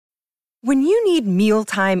When you need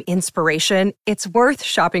mealtime inspiration, it's worth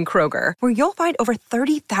shopping Kroger, where you'll find over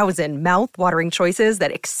 30,000 mouth-watering choices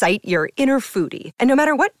that excite your inner foodie. And no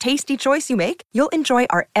matter what tasty choice you make, you'll enjoy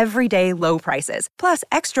our everyday low prices, plus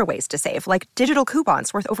extra ways to save, like digital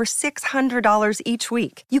coupons worth over $600 each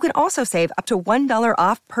week. You can also save up to $1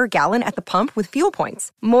 off per gallon at the pump with fuel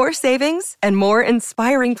points. More savings and more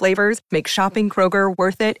inspiring flavors make shopping Kroger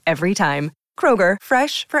worth it every time. Kroger,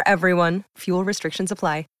 fresh for everyone. Fuel restrictions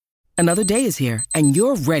apply. Another day is here, and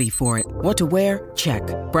you're ready for it. What to wear? Check.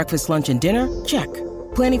 Breakfast, lunch, and dinner? Check.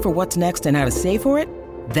 Planning for what's next and how to save for it?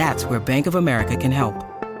 That's where Bank of America can help.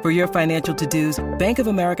 For your financial to-dos, Bank of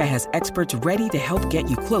America has experts ready to help get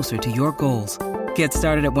you closer to your goals. Get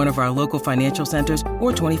started at one of our local financial centers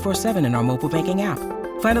or 24/7 in our mobile banking app.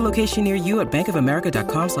 Find a location near you at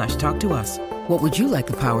bankofamerica.com/talktous. What would you like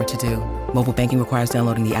the power to do? Mobile banking requires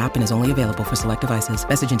downloading the app and is only available for select devices.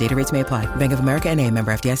 Message and data rates may apply. Bank of America N.A.,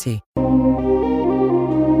 member FDIC.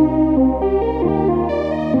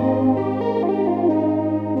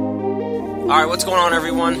 All right, what's going on,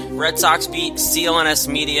 everyone? Red Sox Beat, CLNS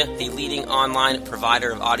Media, the leading online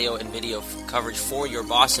provider of audio and video coverage for your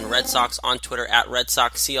Boston Red Sox, on Twitter at Red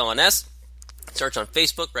Sox CLNS. Search on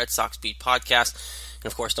Facebook, Red Sox Beat Podcast.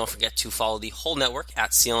 And, of course, don't forget to follow the whole network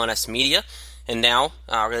at CLNS Media. And now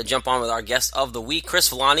we're going to jump on with our guest of the week, Chris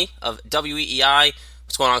Villani of WEEI.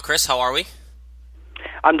 What's going on, Chris? How are we?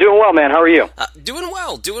 I'm doing well, man. How are you? Doing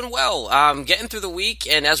well. Getting through the week,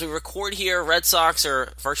 and as we record here, Red Sox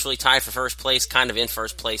are virtually tied for first place, kind of in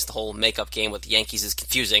first place. The whole makeup game with the Yankees is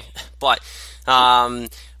confusing. But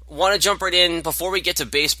want to jump right in. Before we get to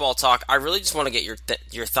baseball talk, I really just want to get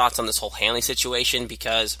your thoughts on this whole Hanley situation,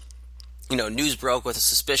 because news broke with a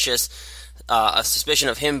suspicion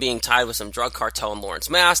of him being tied with some drug cartel in Lawrence,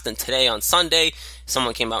 Mass. Then today on Sunday,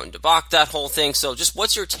 someone came out and debunked that whole thing. So just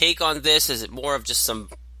what's your take on this? Is it more of just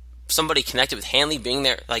somebody connected with Hanley being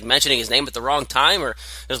there, like mentioning his name at the wrong time? Or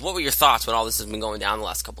what were your thoughts when all this has been going down the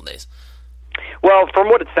last couple of days? Well, from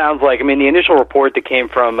what it sounds like, the initial report that came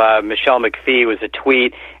from Michelle McPhee was a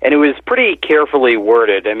tweet, and it was pretty carefully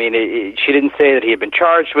worded. She didn't say that he had been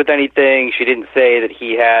charged with anything. She didn't say that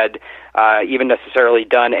he had even necessarily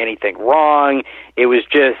done anything wrong. It was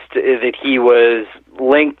just that he was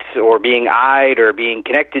linked or being eyed or being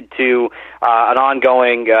connected to an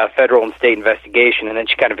ongoing federal and state investigation, and then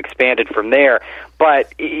she kind of expanded from there.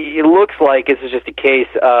 But it looks like this is just a case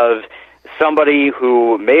of somebody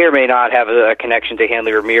who may or may not have a connection to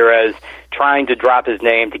Hanley Ramirez trying to drop his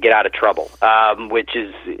name to get out of trouble, which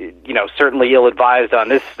is, certainly ill-advised on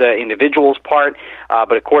this individual's part.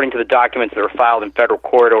 But according to the documents that were filed in federal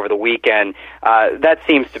court over the weekend, that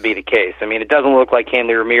seems to be the case. It doesn't look like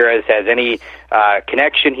Hanley Ramirez has any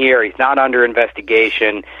connection here. He's not under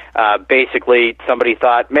investigation. Basically, somebody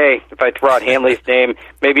thought, if I throw out Hanley's name,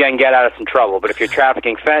 maybe I can get out of some trouble. But if you're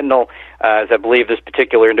trafficking fentanyl, as I believe this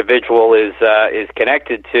particular individual is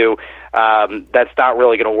connected to, that's not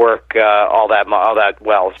really going to work all that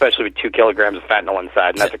well, especially with 2 kilograms of fentanyl inside,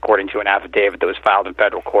 and that's according to an affidavit that was filed in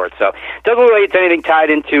federal court. So it doesn't look like it's anything tied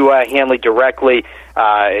into Hanley directly.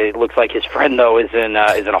 It looks like his friend, though, is in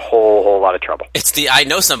a whole lot of trouble. It's the I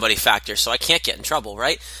know somebody factor, so I can't get in trouble,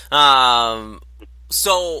 right?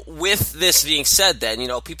 So with this being said, then,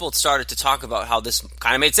 people started to talk about how this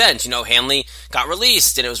kind of made sense. Hanley got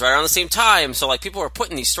released, and it was right around the same time. So, people were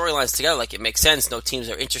putting these storylines together. It makes sense. No teams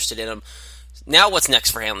are interested in him. Now what's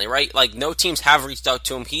next for Hanley, right? No teams have reached out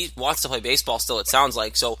to him. He wants to play baseball still, it sounds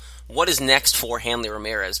like. So what is next for Hanley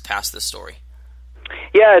Ramirez past this story?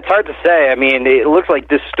 Yeah, it's hard to say. It looks like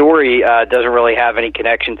this story doesn't really have any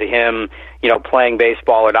connection to him, playing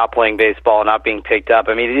baseball or not playing baseball and not being picked up.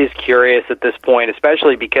 It is curious at this point,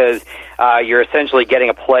 especially because you're essentially getting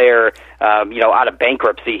a player, out of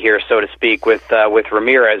bankruptcy here, so to speak, with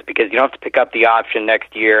Ramirez, because you don't have to pick up the option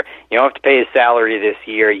next year. You don't have to pay his salary this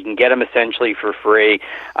year. You can get him essentially for free.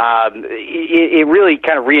 It really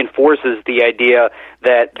kind of reinforces the idea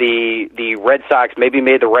that the Red Sox maybe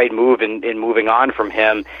made the right move in moving on from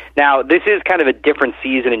him. Now, this is kind of a different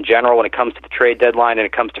season in general when it comes to the trade deadline and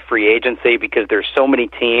it comes to free agency, because there's so many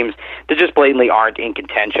teams that just blatantly aren't in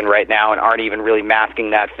contention right now and aren't even really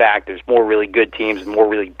masking that fact. There's more really good teams and more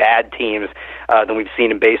really bad teams than we've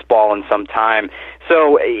seen in baseball in some time.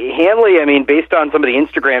 So Hanley, based on some of the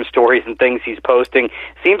Instagram stories and things he's posting,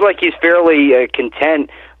 seems like he's fairly content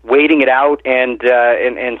waiting it out and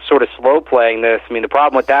sort of slow playing this. The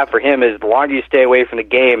problem with that for him is the longer you stay away from the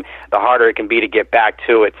game, the harder it can be to get back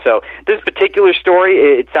to it. So this particular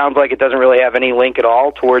story, it sounds like it doesn't really have any link at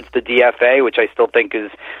all towards the DFA, which I still think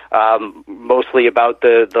is mostly about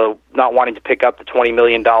the not wanting to pick up the $20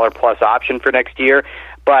 million plus option for next year.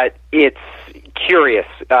 But it's curious,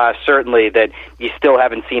 certainly, that you still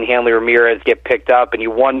haven't seen Hanley Ramirez get picked up, and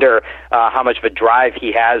you wonder how much of a drive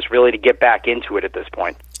he has really to get back into it at this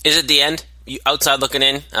point. Is it the end? You outside looking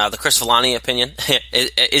in, the Chris Villani opinion,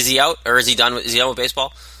 is he out, or is he done? Is he done with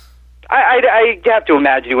baseball? I have to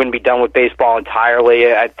imagine he wouldn't be done with baseball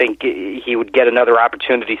entirely. I think he would get another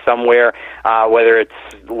opportunity somewhere, whether it's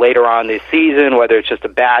later on this season, whether it's just a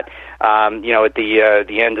bat, at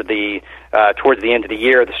the end of the towards the end of the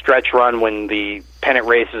year, the stretch run when the pennant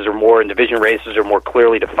races are more and division races are more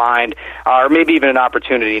clearly defined, or maybe even an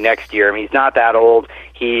opportunity next year. I mean, he's not that old.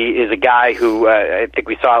 He is a guy who I think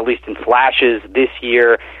we saw at least in flashes this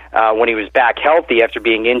year. When he was back healthy after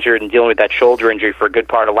being injured and dealing with that shoulder injury for a good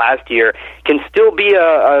part of last year, can still be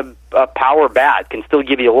a power bat, can still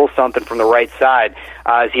give you a little something from the right side.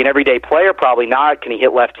 Is he an everyday player? Probably not. Can he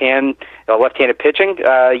hit left-handed pitching?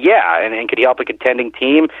 Yeah. And could he help a contending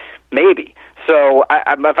team? Maybe. So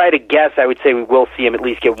if I had to guess, I would say we will see him at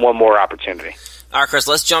least get one more opportunity. All right, Chris,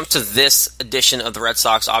 let's jump to this edition of the Red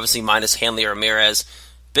Sox, obviously minus Hanley Ramirez.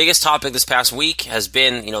 Biggest topic this past week has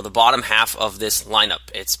been, the bottom half of this lineup.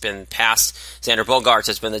 It's been past Xander Bogaerts.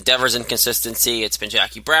 It's been the Devers inconsistency. It's been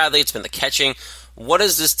Jackie Bradley. It's been the catching. What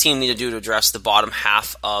does this team need to do to address the bottom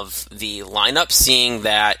half of the lineup, seeing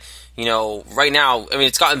that, right now,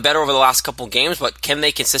 it's gotten better over the last couple games, but can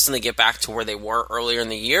they consistently get back to where they were earlier in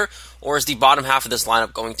the year? Or is the bottom half of this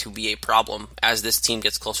lineup going to be a problem as this team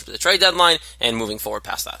gets closer to the trade deadline and moving forward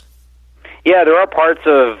past that? Yeah, there are parts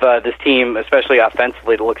of this team, especially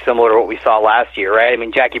offensively, that look similar to what we saw last year, right? I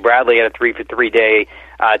mean, Jackie Bradley had a 3-for-3 day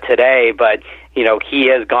today, but, he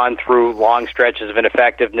has gone through long stretches of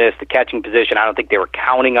ineffectiveness. The catching position, I don't think they were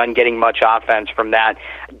counting on getting much offense from that.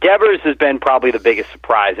 Devers has been probably the biggest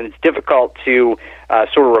surprise, and it's difficult to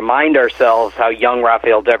sort of remind ourselves how young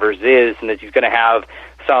Rafael Devers is and that he's going to have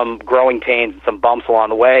some growing pains and some bumps along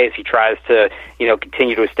the way as he tries to,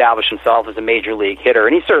 continue to establish himself as a major league hitter.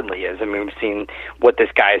 And he certainly is. I mean, we've seen what this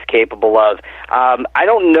guy is capable of. I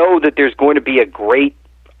don't know that there's going to be a great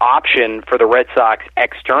option for the Red Sox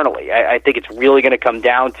externally. I think it's really going to come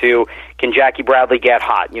down to, can Jackie Bradley get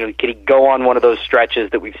hot? Can he go on one of those stretches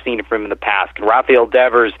that we've seen from him in the past? Can Rafael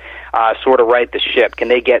Devers sort of right the ship? Can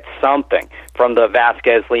they get something from the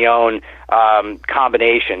Vasquez-Leon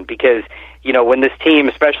combination? Because when this team,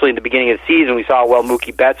 especially in the beginning of the season, we saw how well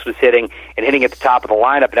Mookie Betts was hitting at the top of the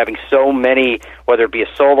lineup and having so many, whether it be a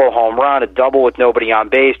solo home run, a double with nobody on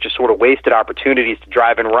base, just sort of wasted opportunities to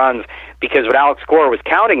drive in runs, because what Alex Cora was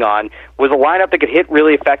counting on was a lineup that could hit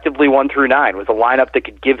really effectively 1 through 9, was a lineup that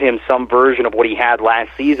could give him some version of what he had last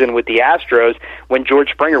season with the Astros when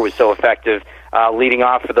George Springer was so effective leading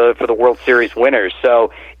off for the World Series winners.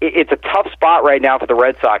 So it's a tough spot right now for the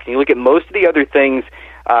Red Sox. And you look at most of the other things,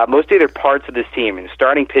 most of the other parts of this team, and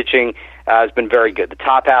starting pitching has been very good. The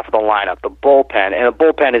top half of the lineup, the bullpen, and the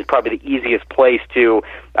bullpen is probably the easiest place to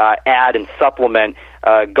add and supplement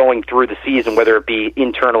going through the season, whether it be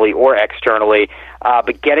internally or externally.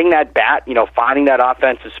 But getting that bat, finding that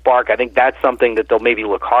offensive spark, I think that's something that they'll maybe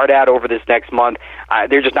look hard at over this next month.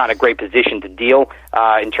 They're just not in a great position to deal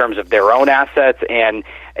in terms of their own assets, and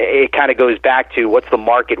it kind of goes back to what's the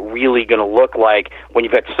market really going to look like when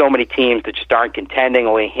you've got so many teams that just aren't contending,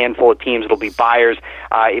 only a handful of teams that'll be buyers.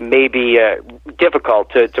 It may be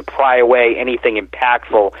difficult to pry away anything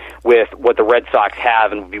impactful with what the Red Sox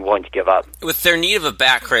have and would be willing to give up. With their need of a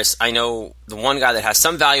bat, Chris, I know the one guy that has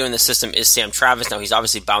some value in the system is Sam Travis. Now, he's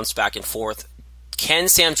obviously bounced back and forth. Can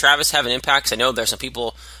Sam Travis have an impact? 'Cause I know there's some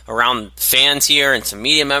people around fans here and some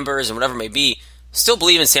media members and whatever it may be still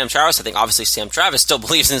believe in Sam Travis. I think obviously Sam Travis still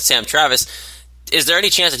believes in Sam Travis. Is there any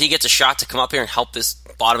chance that he gets a shot to come up here and help this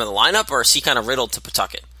bottom of the lineup, or is he kind of riddled to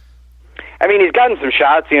Pawtucket? I mean, he's gotten some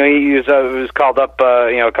shots. He was called up,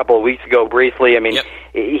 a couple of weeks ago briefly. I mean, yep.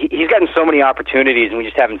 He's gotten so many opportunities, and we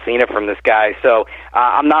just haven't seen it from this guy. So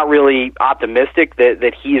I'm not really optimistic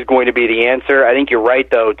that he's going to be the answer. I think you're right,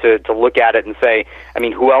 though, to look at it and say, I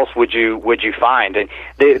mean, who else would you find? And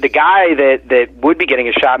the guy that would be getting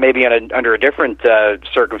a shot maybe under a different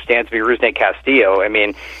circumstance would be Rusney Castillo. I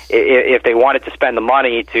mean, if they wanted to spend the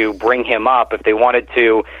money to bring him up, if they wanted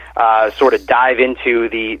to sort of dive into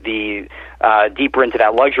the deeper into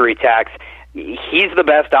that luxury tax, he's the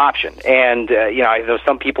best option. And, I know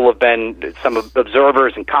some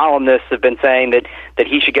observers and columnists have been saying that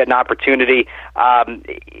he should get an opportunity.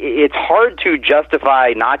 It's hard to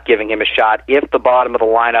justify not giving him a shot if the bottom of the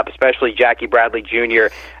lineup, especially Jackie Bradley Jr.,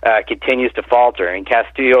 continues to falter. And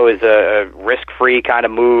Castillo is a risk-free kind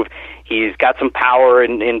of move. He's got some power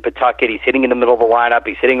in Pawtucket. He's hitting in the middle of the lineup.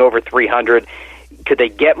 He's hitting over 300. Could they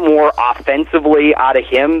get more offensively out of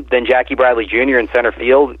him than Jackie Bradley Jr. in center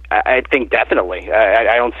field? I think definitely.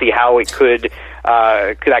 I don't see how it could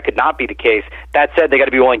that could not be the case. That said, they got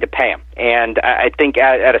to be willing to pay him. And I think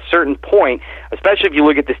at a certain point, especially if you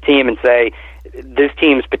look at this team and say, this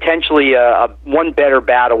team's potentially one better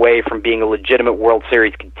bat away from being a legitimate World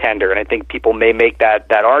Series contender, and I think people may make that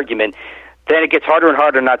argument, then it gets harder and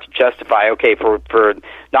harder not to justify, okay, for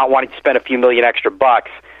not wanting to spend a few million extra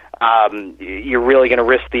bucks, you're really going to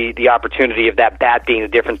risk the opportunity of that bat being the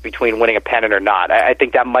difference between winning a pennant or not. I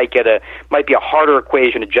think that might be a harder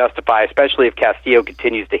equation to justify, especially if Castillo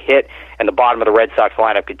continues to hit and the bottom of the Red Sox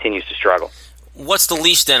lineup continues to struggle. What's the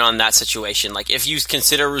leash then on that situation? Like, if you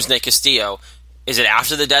consider Rusney Castillo, is it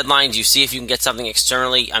after the deadline? Do you see if you can get something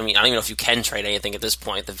externally? I mean, I don't even know if you can trade anything at this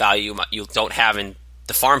point. The value you don't have in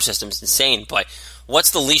the farm system is insane. But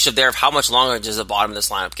what's the leash of there of how much longer does the bottom of this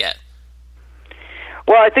lineup get?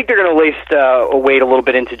 Well, I think they're going to at least wait a little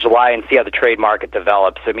bit into July and see how the trade market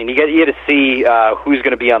develops. I mean, you get to see who's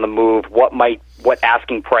going to be on the move, what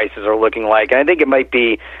asking prices are looking like, and I think it might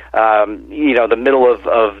be the middle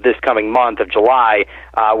of this coming month of July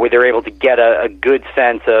where they're able to get a good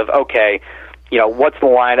sense of, okay, what's the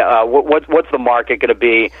line? What's the market going to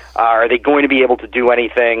be? Are they going to be able to do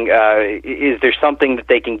anything? Is there something that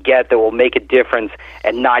they can get that will make a difference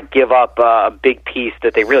and not give up a big piece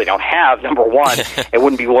that they really don't have? Number one, and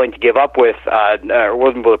wouldn't be willing to give up with, or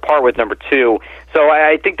wouldn't be able to part with. Number two. So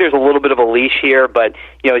I think there's a little bit of a leash here, but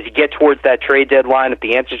as you get towards that trade deadline, if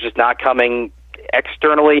the answer's just not coming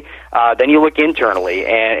externally, then you look internally,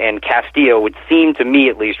 and Castillo would seem to me,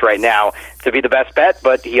 at least right now, to be the best bet,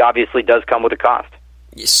 but he obviously does come with a cost.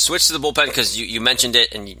 You switch to the bullpen because you mentioned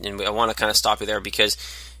it, and I want to kind of stop you there because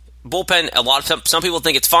bullpen, some people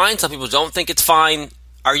think it's fine, some people don't think it's fine.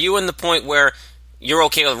 Are you in the point where you're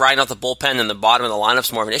okay with riding out the bullpen and the bottom of the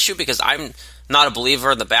lineup's more of an issue? Because I'm not a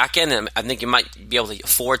believer in the back end, and I think you might be able to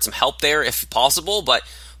afford some help there if possible, but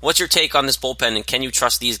what's your take on this bullpen, and can you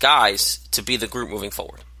trust these guys to be the group moving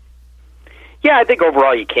forward? Yeah, I think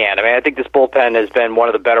overall you can. I mean, I think this bullpen has been one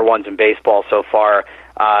of the better ones in baseball so far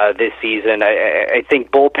this season. I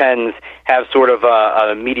think bullpens have sort of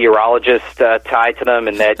a meteorologist tied to them,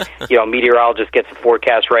 and that a meteorologist gets the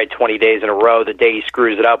forecast right 20 days in a row. The day he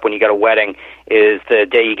screws it up when you got a wedding is the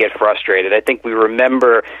day you get frustrated. I think we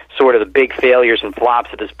remember sort of the big failures and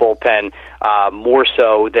flops of this bullpen more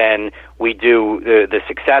so than we do the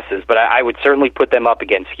successes, but I would certainly put them up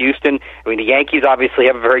against Houston. I mean, the Yankees obviously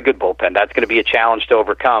have a very good bullpen. That's going to be a challenge to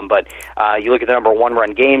overcome, but you look at the number of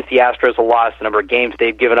one-run games the Astros have lost, the number of games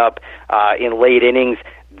they've given up in late innings,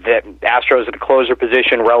 the Astros at the closer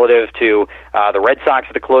position relative to the Red Sox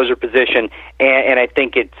at the closer position, and I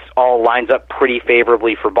think it's all lines up pretty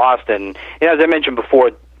favorably for Boston. As I mentioned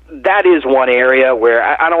before, that is one area where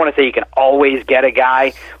I don't want to say you can always get a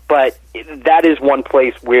guy, but that is one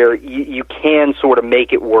place where you can sort of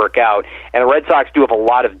make it work out. And the Red Sox do have a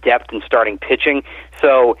lot of depth in starting pitching,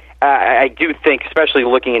 so I do think, especially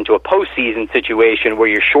looking into a postseason situation where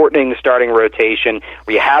you're shortening the starting rotation,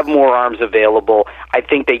 where you have more arms available, I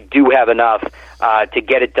think they do have enough to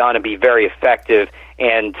get it done and be very effective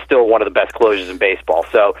and still one of the best closers in baseball.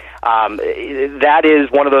 So that is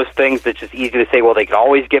one of those things that's just easy to say, well, they can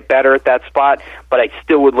always get better at that spot, but I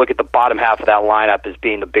still would look at the bottom half of that lineup as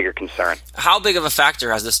being the bigger concern. How big of a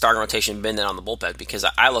factor has the starting rotation been then on the bullpen? Because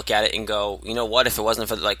I look at it and go, you know what, if it wasn't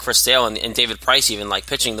for like Chris Sale and David Price even like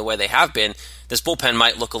pitching the way they have been, this bullpen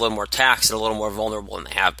might look a little more taxed and a little more vulnerable than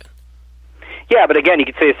they have been. Yeah, but again, you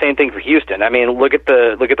could say the same thing for Houston. I mean, look at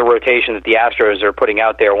the rotation that the Astros are putting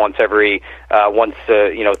out there every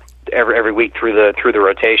week through the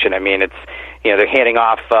rotation. I mean, it's they're handing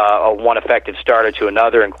off one effective starter to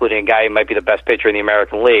another, including a guy who might be the best pitcher in the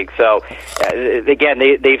American League. So again,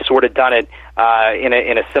 they've sort of done it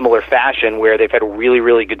in a similar fashion where they've had really,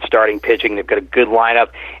 really good starting pitching. They've got a good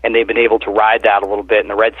lineup, and they've been able to ride that a little bit. And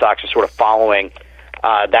the Red Sox are sort of following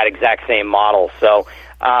that exact same model. So.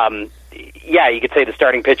 Yeah, you could say the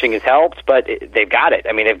starting pitching has helped, but they've got it.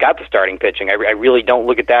 I mean, they've got the starting pitching. I really don't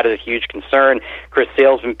look at that as a huge concern. Chris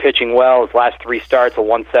Sale's been pitching well. His last three starts, a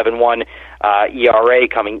 1.71 ERA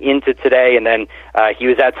coming into today, and then he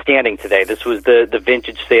was outstanding today. This was the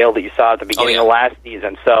vintage Sale that you saw at the beginning of last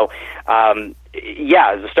season. So,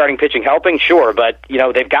 yeah, is the starting pitching helping? Sure, but,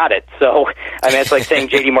 they've got it. So, I mean, it's like saying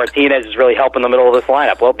J.D. Martinez is really helping the middle of this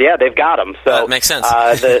lineup. Well, yeah, they've got him. So that makes sense.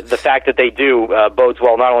 The fact that they do bodes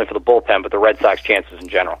well not only for the bullpen, but the Red Sox chances in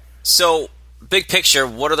general. So, big picture,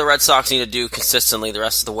 what do the Red Sox need to do consistently the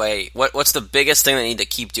rest of the way? What's the biggest thing they need to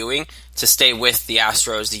keep doing to stay with the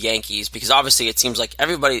Astros, the Yankees? Because obviously it seems like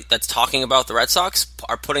everybody that's talking about the Red Sox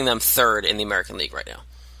are putting them third in the American League right now.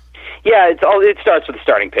 Yeah, it starts with the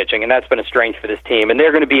starting pitching, and that's been a strength for this team. And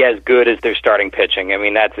they're going to be as good as their starting pitching. I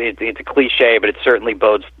mean, it's a cliche, but it certainly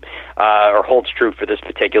bodes or holds true for this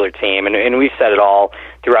particular team. And we've said it all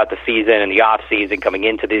throughout the season and the off season coming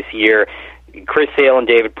into this year. Chris Sale and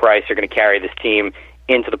David Price are going to carry this team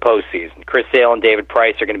into the postseason. Chris Sale and David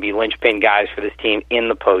Price are going to be linchpin guys for this team in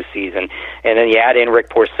the postseason. And then you add in Rick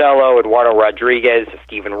Porcello, Eduardo Rodriguez,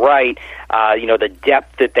 Stephen Wright, the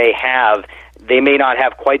depth that they have. They may not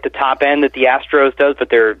have quite the top end that the Astros does,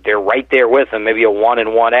 but they're right there with them, maybe a 1 and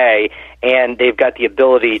 1A, and they've got the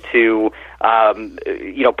ability to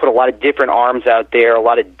put a lot of different arms out there, a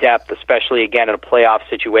lot of depth, especially again in a playoff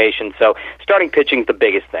situation. So starting pitching is the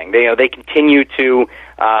biggest thing. They continue to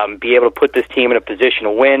be able to put this team in a position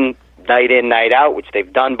to win night in, night out, which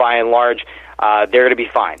they've done by and large. They're going to be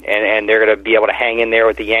fine, and they're going to be able to hang in there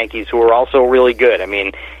with the Yankees, who are also really good. I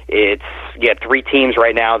mean, you have 3 teams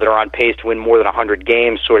right now that are on pace to win more than 100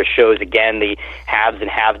 games. Sort of shows again the haves and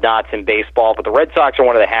have-nots in baseball. But the Red Sox are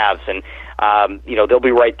one of the haves, and they'll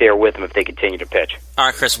be right there with them if they continue to pitch. All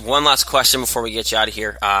right, Chris. One last question before we get you out of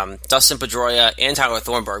here. Dustin Pedroia and Tyler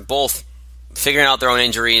Thornburg both figuring out their own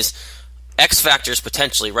injuries. X factors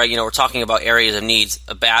potentially, right? We're talking about areas of needs,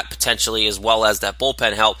 a bat potentially, as well as that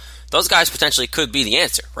bullpen help. Those guys potentially could be the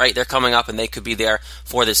answer, right? They're coming up and they could be there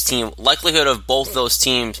for this team. Likelihood of both those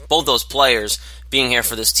teams, both those players being here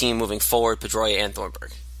for this team moving forward, Pedroia and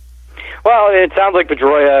Thornburg. Well, it sounds like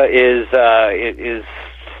Pedroia is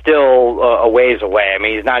still a ways away. I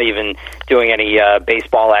mean, he's not even doing any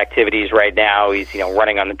baseball activities right now. He's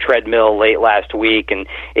running on the treadmill late last week, and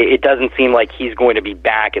it doesn't seem like he's going to be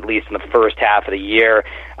back at least in the first half of the year.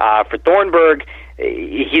 For Thornburg,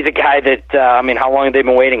 he's a guy that, how long have they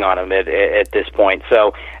been waiting on him at this point?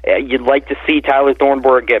 So you'd like to see Tyler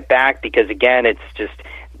Thornburg get back because, again, it's just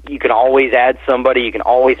you can always add somebody. You can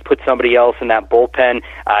always put somebody else in that bullpen.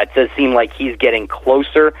 It does seem like he's getting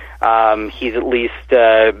closer. He's at least,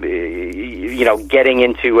 getting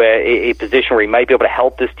into a position where he might be able to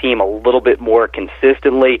help this team a little bit more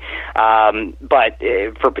consistently. But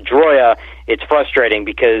for Pedroia, it's frustrating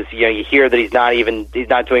because you hear that he's not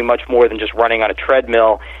doing much more than just running on a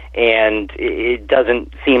treadmill, and it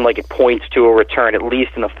doesn't seem like it points to a return, at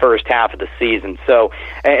least in the first half of the season. So,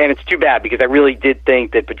 and it's too bad because I really did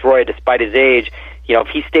think that Pedroia, despite his age, if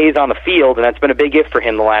he stays on the field, and that's been a big if for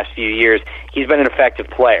him the last few years, he's been an effective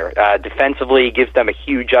player. Defensively, he gives them a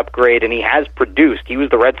huge upgrade, and he has produced. He was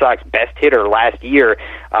the Red Sox best hitter last year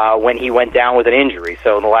when he went down with an injury.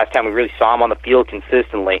 So the last time we really saw him on the field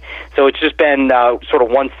consistently. So it's just been sort of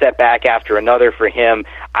one setback after another for him.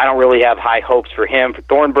 I don't really have high hopes for him. For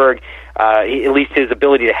Thornburg, at least his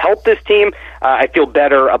ability to help this team, I feel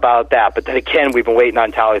better about that. But then again, we've been waiting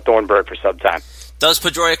on Tyler Thornburg for some time. Does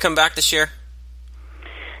Pedroia come back this year?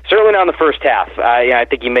 Certainly not in the first half. I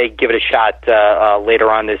think he may give it a shot later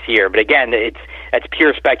on this year. But again, it's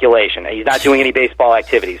pure speculation. He's not doing any baseball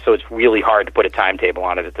activities, so it's really hard to put a timetable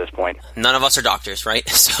on it at this point. None of us are doctors, right?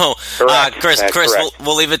 So, Chris,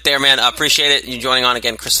 we'll leave it there, man. Appreciate it. You joining on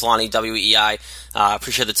again, Chris Villani, WEEI.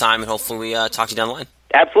 Appreciate the time, and hopefully we talk to you down the line.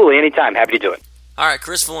 Absolutely, anytime. Happy to do it. All right,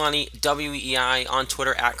 Chris Villani, WEEI, on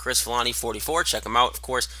Twitter at ChrisVillani44. Check him out, of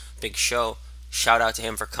course. Big show. Shout out to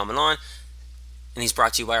him for coming on. And he's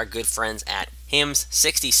brought to you by our good friends at Hims.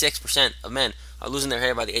 66% of men are losing their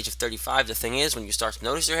hair by the age of 35. The thing is, when you start to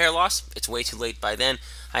notice your hair loss, it's way too late by then.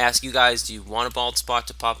 I ask you guys, do you want a bald spot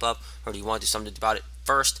to pop up, or do you want to do something about it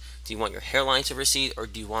first? Do you want your hairline to recede, or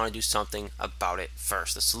do you want to do something about it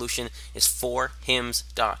first? The solution is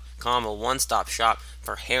 4hims.com, a one-stop shop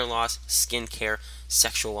for hair loss, skin care,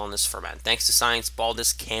 sexual wellness for men. Thanks to science,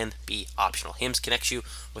 baldness can be optional. Hims connects you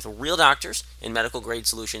with real doctors and medical-grade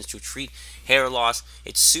solutions to treat hair loss.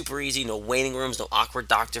 It's super easy, no waiting rooms, no awkward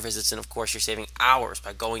doctor visits, and of course, you're saving hours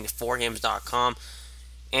by going to 4hims.com.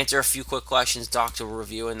 Answer a few quick questions, doctor will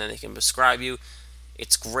review, and then they can prescribe you.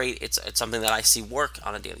 It's great. It's something that I see work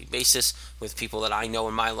on a daily basis with people that I know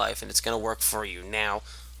in my life, and it's going to work for you. Now,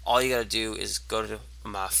 all you got to do is go to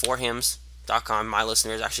 4hims.com. My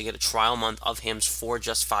listeners actually get a trial month of Hims for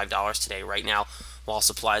just $5 today, right now, while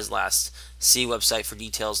supplies last. See website for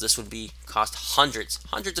details. This would cost hundreds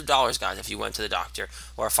of dollars, guys, if you went to the doctor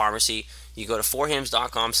or a pharmacy. You go to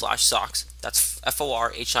 4hims.com/socks. That's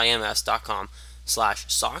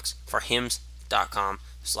FORHIMS.com/socks,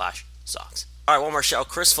 forhims.com/socks. All right, one more show.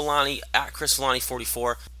 Chris Villani at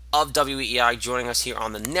ChrisVillani44 of WEEI joining us here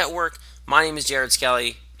on the network. My name is Jared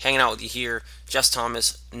Skelly, hanging out with you here. Jess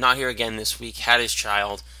Thomas, not here again this week, had his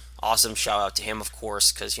child. Awesome shout out to him, of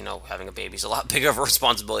course, because, having a baby is a lot bigger of a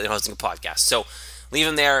responsibility than hosting a podcast. So leave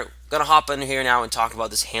him there. Going to hop in here now and talk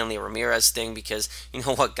about this Hanley Ramirez thing because, you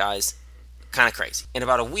know what, guys? Kind of crazy. In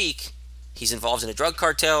about a week, he's involved in a drug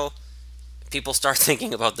cartel. People start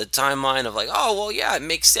thinking about the timeline of like, oh, well, yeah, it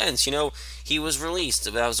makes sense. He was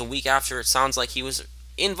released. That was a week after it sounds like he was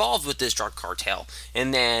involved with this drug cartel.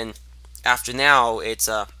 And then after now, it's,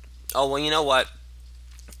 oh, well, you know what?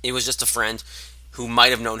 It was just a friend who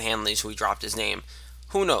might have known Hanley, so he dropped his name.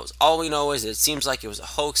 Who knows? All we know is it seems like it was a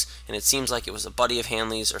hoax, and it seems like it was a buddy of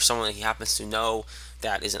Hanley's or someone that he happens to know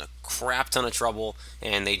that is in a crap ton of trouble,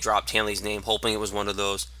 and they dropped Hanley's name hoping it was one of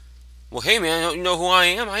those, well, hey man, you know who I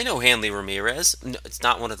am? I know Hanley Ramirez. No, it's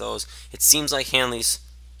not one of those. It seems like Hanley's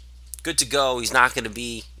good to go. He's not going to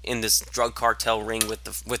be in this drug cartel ring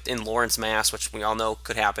in Lawrence, Mass, which we all know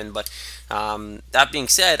could happen. But that being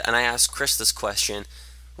said, and I asked Chris this question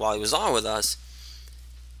while he was on with us,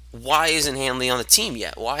 why isn't Hanley on the team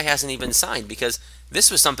yet? Why hasn't he been signed? Because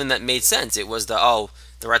this was something that made sense. It was the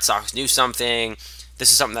Red Sox knew something.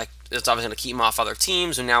 This is something that's obviously going to keep him off other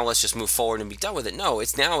teams, and now let's just move forward and be done with it. No,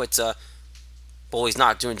 it's well, he's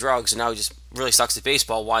not doing drugs, and now he just really sucks at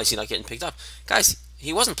baseball. Why is he not getting picked up? Guys,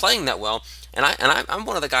 he wasn't playing that well, and I'm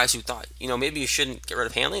one of the guys who thought, maybe you shouldn't get rid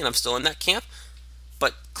of Hanley, and I'm still in that camp.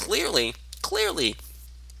 But clearly,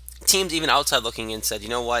 teams even outside looking in said, you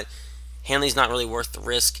know what, Hanley's not really worth the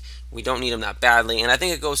risk. We don't need him that badly, and I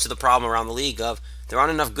think it goes to the problem around the league of there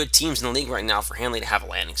aren't enough good teams in the league right now for Hanley to have a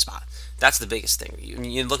landing spot. That's the biggest thing.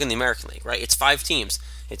 You look in the American League, right? It's 5 teams.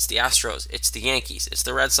 It's the Astros, it's the Yankees, it's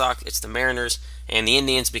the Red Sox, it's the Mariners, and the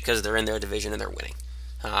Indians because they're in their division and they're winning.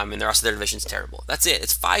 And the rest of their division's terrible. That's it.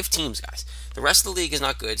 It's 5 teams, guys. The rest of the league is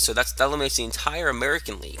not good, so that eliminates the entire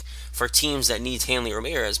American League for teams that need Hanley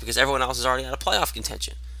Ramirez because everyone else is already out of playoff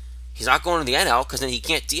contention. He's not going to the NL because then he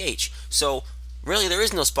can't DH. So really, there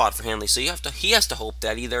is no spot for Hanley. So he has to hope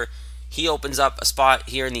that either he opens up a spot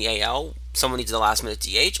here in the AL, someone needs the last minute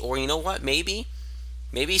DH, or you know what, maybe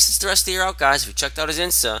he sits the rest of the year out, guys. If you checked out his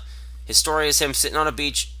Insta, his story is him sitting on a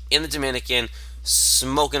beach in the Dominican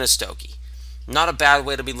smoking a stogie. Not a bad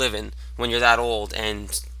way to be living when you're that old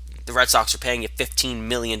and the Red Sox are paying you $15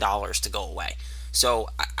 million to go away. So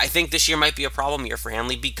I think this year might be a problem year for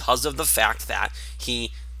Hanley because of the fact that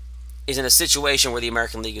he is in a situation where the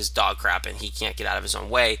American League is dog crap and he can't get out of his own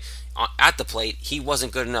way. At the plate, he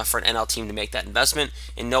wasn't good enough for an NL team to make that investment,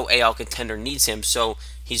 and no AL contender needs him. So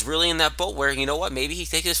he's really in that boat where, you know what, maybe he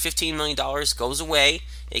takes his $15 million, goes away,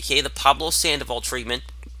 aka the Pablo Sandoval treatment,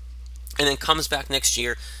 and then comes back next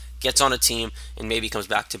year, gets on a team, and maybe comes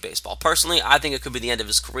back to baseball. Personally, I think it could be the end of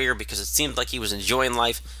his career because it seemed like he was enjoying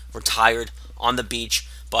life, retired, on the beach,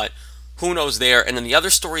 but who knows there. And then the other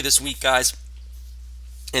story this week, guys,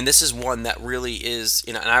 and this is one that really is,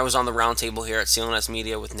 and I was on the roundtable here at CLNS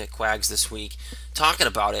Media with Nick Quaggs this week talking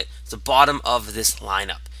about it. It's the bottom of this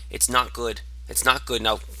lineup. It's not good. It's not good.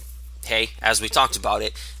 Now, hey, as we talked about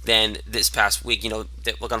it, then this past week,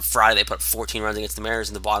 look, on Friday they put up 14 runs against the Mariners,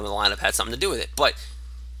 and the bottom of the lineup had something to do with it. But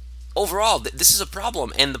overall, this is a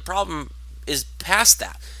problem, and the problem is past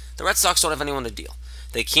that. The Red Sox don't have anyone to deal.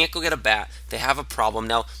 They can't go get a bat. They have a problem.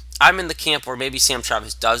 Now, I'm in the camp where maybe Sam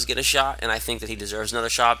Travis does get a shot, and I think that he deserves another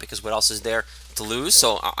shot because what else is there to lose?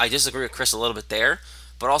 So I disagree with Chris a little bit there.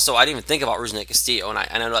 But also, I didn't even think about Rusney Castillo, and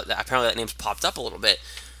I know that apparently that name's popped up a little bit.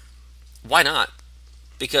 Why not?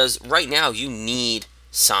 Because right now, you need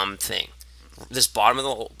something. This bottom of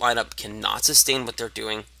the lineup cannot sustain what they're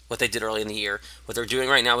doing, what they did early in the year. What they're doing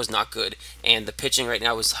right now is not good, and the pitching right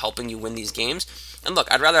now is helping you win these games. And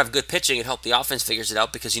look, I'd rather have good pitching and help the offense figures it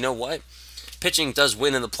out because you know what? Pitching does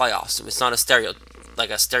win in the playoffs. It's not a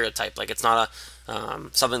stereotype. Like it's not a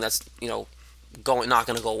something that's not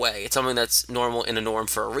going to go away. It's something that's normal in a norm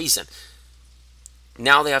for a reason.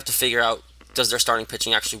 Now they have to figure out, does their starting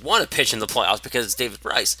pitching actually want to pitch in the playoffs? Because it's David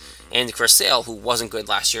Price and Chris Sale, who wasn't good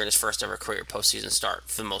last year in his first ever career postseason start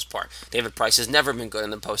for the most part. David Price has never been good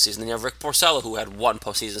in the postseason. Then you have Rick Porcello, who had one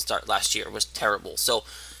postseason start last year, was terrible. So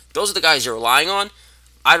those are the guys you're relying on.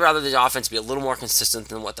 I'd rather the offense be a little more consistent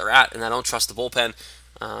than what they're at, and I don't trust the bullpen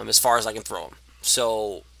as far as I can throw them.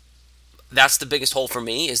 So that's the biggest hole for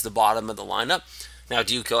me is the bottom of the lineup. Now,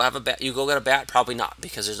 do you go have a bat? You go get a bat? Probably not,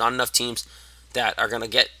 because there's not enough teams that are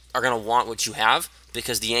gonna want what you have.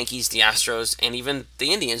 Because the Yankees, the Astros, and even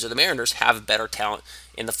the Indians or the Mariners have better talent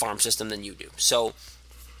in the farm system than you do. So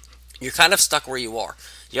you're kind of stuck where you are.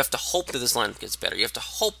 You have to hope that this lineup gets better. You have to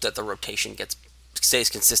hope that the rotation stays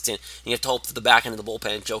consistent. And you have to hope that the back end of the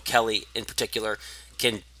bullpen, Joe Kelly in particular,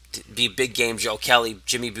 can be big game Joe Kelly,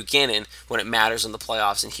 Jimmy Buchanan when it matters in the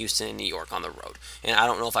playoffs in Houston and New York on the road. And I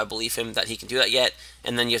don't know if I believe him that he can do that yet.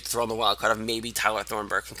 And then you have to throw in the wild card of maybe Tyler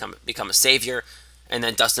Thornburg can become a savior. and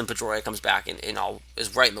then Dustin Pedroia comes back and all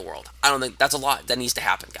is right in the world. I don't think that's a lot that needs to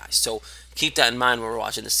happen, guys. So keep that in mind when we're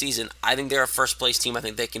watching the season. I think they're a first place team. I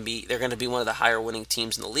think they're going to be one of the higher winning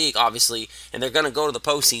teams in the league, obviously, and they're going to go to the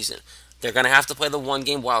postseason. They're going to have to play the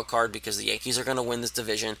one-game wild card because the Yankees are going to win this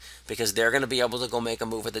division because they're going to be able to go make a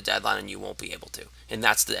move at the deadline and you won't be able to. And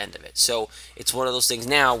that's the end of it. So it's one of those things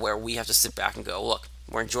now where we have to sit back and go, look,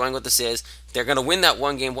 we're enjoying what this is. They're going to win that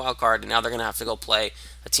one-game wild card, and now they're going to have to go play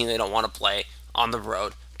a team they don't want to play on the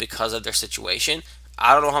road because of their situation.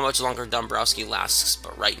 I don't know how much longer Dombrowski lasts,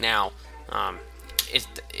 but right now,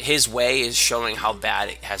 his way is showing how bad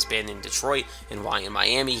it has been in Detroit and why in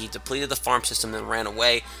Miami. He depleted the farm system and ran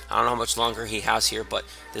away. I don't know how much longer he has here, but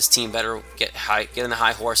this team better get in the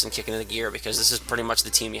high horse and kick into the gear because this is pretty much the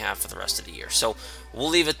team you have for the rest of the year. So we'll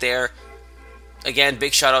leave it there. Again,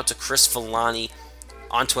 big shout out to Chris Villani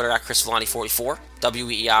on Twitter at ChrisVillani44,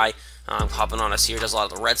 WEI. Hopping on us here, does a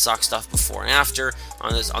lot of the Red Sox stuff before and after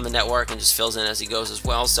on the network and just fills in as he goes as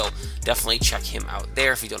well. So definitely check him out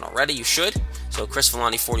there. If you don't already, you should. So Chris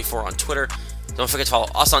Villani44 on Twitter. Don't forget to follow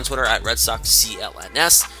us on Twitter at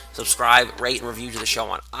RedSoxCLNS. Subscribe, rate, and review to the show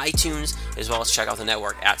on iTunes, as well as check out the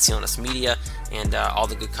network at CLNS Media and all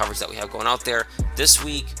the good coverage that we have going out there. This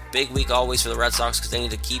week, big week always for the Red Sox because they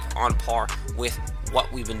need to keep on par with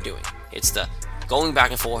what we've been doing. It's the going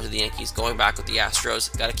back and forth with the Yankees, going back with the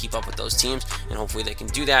Astros. Got to keep up with those teams, and hopefully they can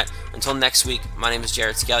do that. Until next week, my name is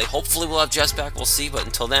Jared Scally. Hopefully we'll have Jess back. We'll see, but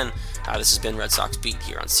until then, this has been Red Sox Beat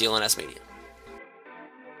here on CLNS Media.